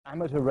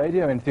Amateur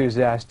radio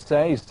enthusiasts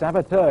say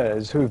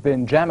saboteurs who've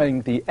been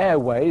jamming the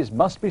airways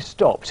must be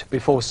stopped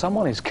before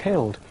someone is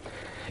killed.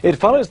 It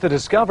follows the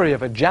discovery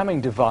of a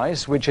jamming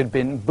device which had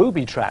been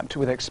booby-trapped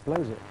with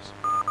explosives.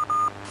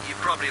 You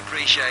probably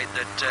appreciate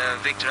that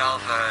Victor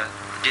Alpha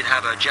did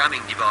have a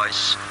jamming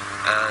device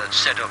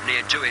set up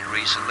near to it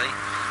recently,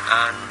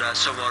 and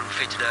someone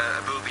fitted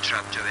a booby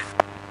trap to it.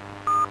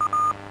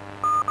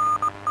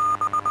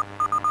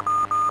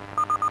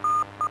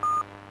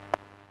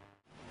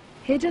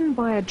 Hidden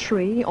by a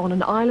tree on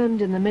an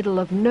island in the middle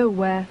of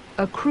nowhere,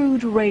 a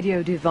crude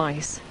radio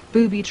device,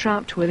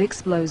 booby-trapped with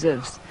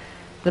explosives.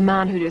 The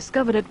man who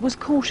discovered it was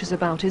cautious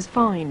about his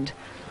find.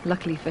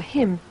 Luckily for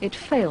him, it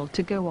failed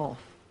to go off.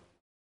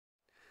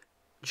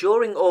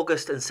 During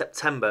August and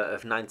September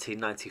of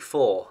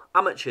 1994,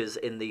 amateurs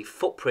in the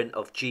footprint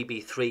of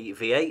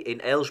GB3VA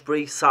in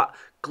Aylesbury sat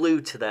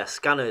glued to their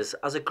scanners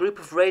as a group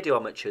of radio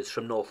amateurs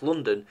from North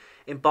London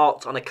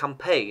embarked on a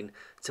campaign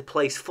to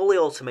place fully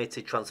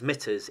automated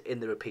transmitters in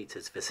the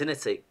repeater's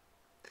vicinity.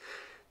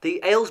 The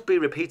Aylesbury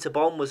repeater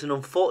bomb was an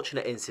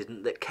unfortunate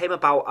incident that came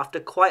about after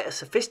quite a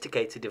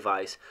sophisticated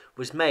device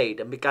was made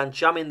and began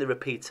jamming the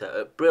repeater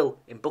at Brill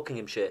in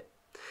Buckinghamshire.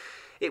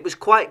 It was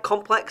quite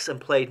complex and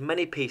played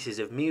many pieces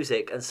of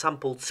music and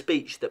sampled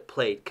speech that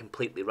played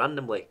completely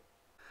randomly.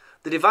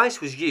 The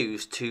device was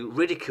used to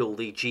ridicule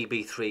the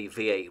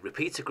GB3VA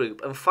repeater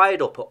group and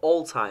fired up at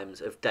all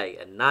times of day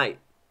and night.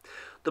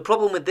 The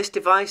problem with this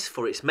device,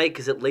 for its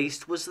makers at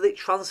least, was that it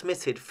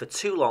transmitted for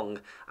too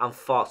long and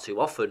far too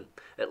often,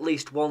 at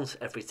least once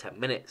every 10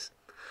 minutes.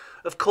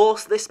 Of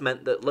course, this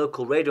meant that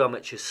local radio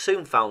amateurs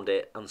soon found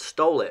it and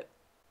stole it.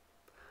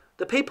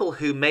 The people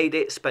who made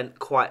it spent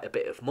quite a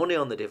bit of money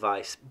on the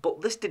device,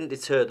 but this didn't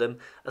deter them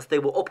as they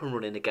were up and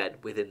running again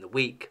within the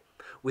week,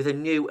 with a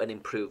new and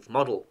improved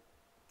model.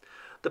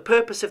 The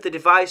purpose of the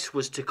device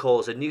was to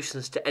cause a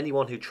nuisance to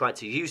anyone who tried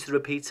to use the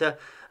repeater,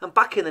 and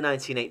back in the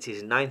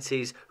 1980s and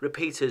 90s,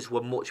 repeaters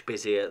were much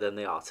busier than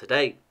they are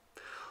today.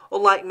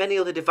 Unlike many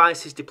other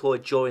devices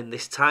deployed during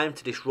this time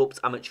to disrupt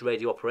amateur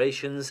radio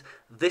operations,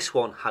 this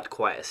one had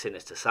quite a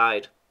sinister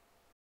side.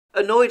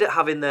 Annoyed at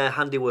having their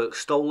handiwork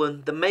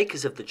stolen, the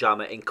makers of the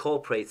jammer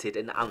incorporated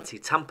an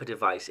anti-tamper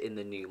device in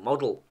the new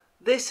model.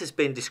 This has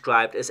been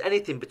described as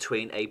anything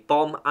between a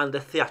bomb and a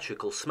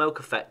theatrical smoke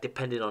effect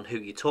depending on who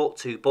you talk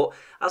to, but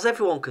as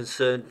everyone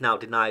concerned now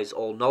denies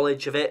all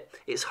knowledge of it,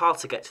 it's hard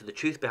to get to the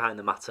truth behind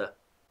the matter.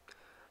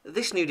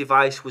 This new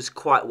device was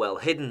quite well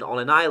hidden on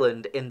an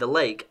island in the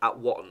lake at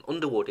Watton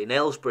Underwood in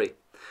Aylesbury.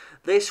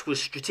 This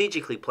was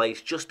strategically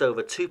placed just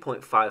over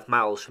 2.5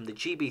 miles from the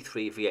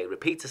GB3VA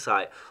repeater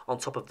site on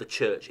top of the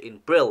church in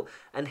Brill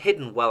and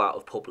hidden well out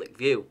of public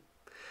view.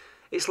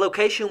 Its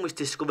location was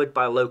discovered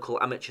by local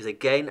amateurs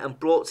again and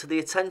brought to the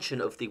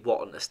attention of the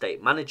Watton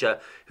estate manager,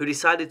 who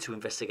decided to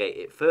investigate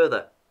it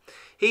further.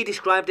 He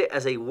described it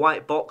as a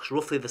white box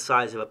roughly the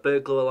size of a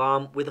burglar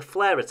alarm with a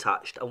flare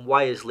attached and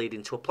wires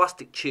leading to a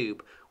plastic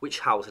tube which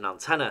housed an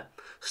antenna,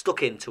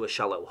 stuck into a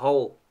shallow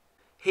hole.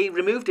 He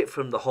removed it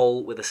from the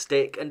hole with a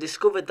stick and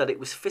discovered that it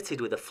was fitted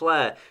with a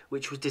flare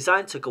which was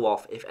designed to go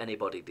off if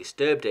anybody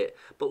disturbed it,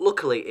 but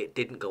luckily it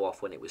didn't go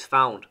off when it was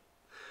found.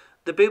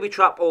 The booby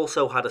trap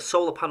also had a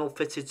solar panel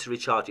fitted to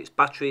recharge its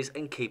batteries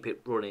and keep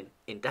it running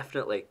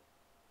indefinitely.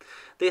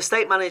 The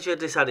estate manager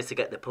decided to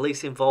get the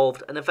police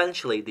involved, and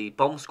eventually the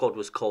bomb squad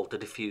was called to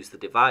defuse the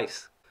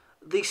device.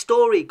 The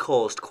story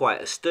caused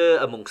quite a stir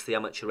amongst the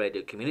amateur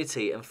radio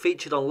community and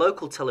featured on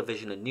local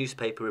television and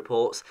newspaper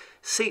reports,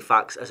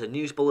 CFAX as a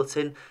news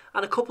bulletin,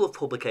 and a couple of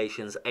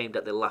publications aimed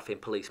at the Laughing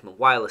Policeman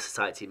Wireless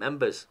Society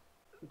members.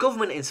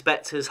 Government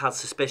inspectors had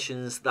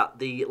suspicions that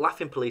the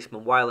Laughing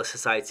Policeman Wireless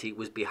Society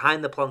was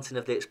behind the planting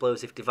of the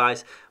explosive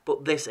device,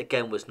 but this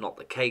again was not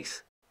the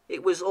case.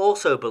 It was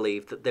also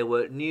believed that there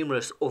were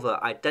numerous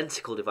other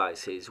identical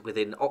devices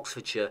within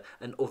Oxfordshire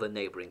and other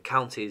neighbouring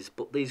counties,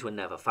 but these were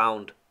never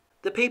found.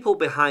 The people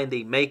behind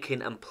the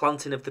making and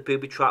planting of the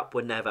booby trap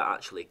were never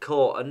actually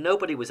caught, and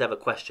nobody was ever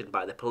questioned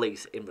by the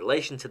police in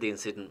relation to the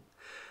incident.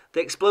 The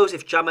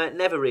explosive jammer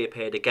never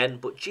reappeared again,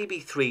 but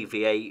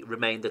GB3VA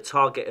remained the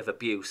target of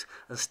abuse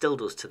and still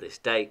does to this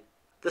day.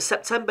 The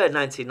September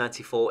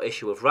 1994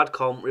 issue of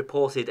Radcom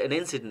reported an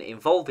incident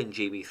involving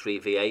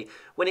GB3VA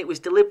when it was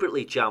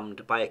deliberately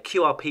jammed by a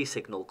QRP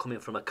signal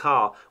coming from a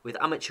car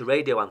with amateur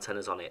radio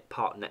antennas on it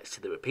parked next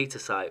to the repeater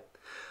site.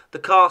 The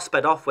car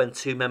sped off when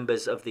two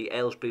members of the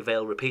Aylesbury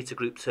Vale repeater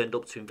group turned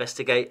up to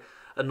investigate,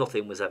 and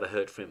nothing was ever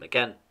heard from him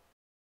again.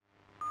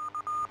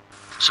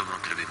 Someone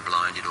could have been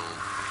blinded or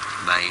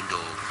maimed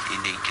or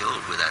indeed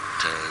killed with that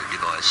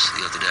device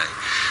the other day.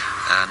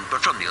 But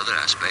from the other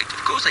aspect,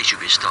 of course they should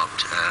be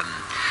stopped.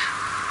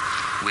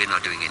 We're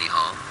not doing any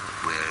harm.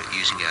 We're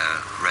using our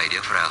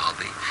radio for our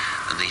hobby,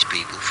 and these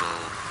people, for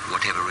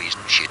whatever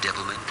reason, sheer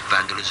devilment,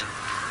 vandalism,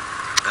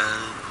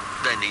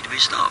 they need to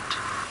be stopped.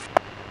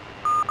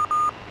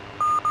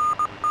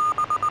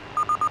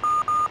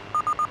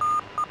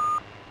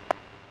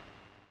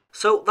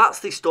 So that's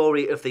the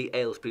story of the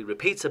Aylesbury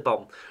repeater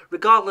bomb.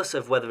 Regardless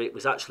of whether it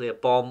was actually a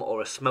bomb or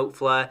a smoke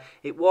flare,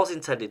 it was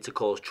intended to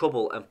cause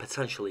trouble and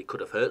potentially could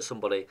have hurt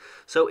somebody.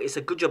 So it's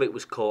a good job it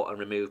was caught and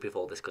removed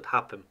before this could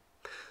happen.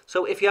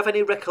 So if you have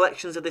any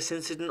recollections of this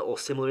incident or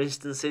similar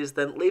instances,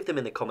 then leave them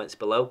in the comments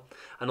below.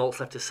 And all that's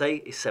left to say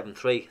is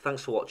 7-3.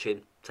 Thanks for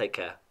watching. Take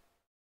care.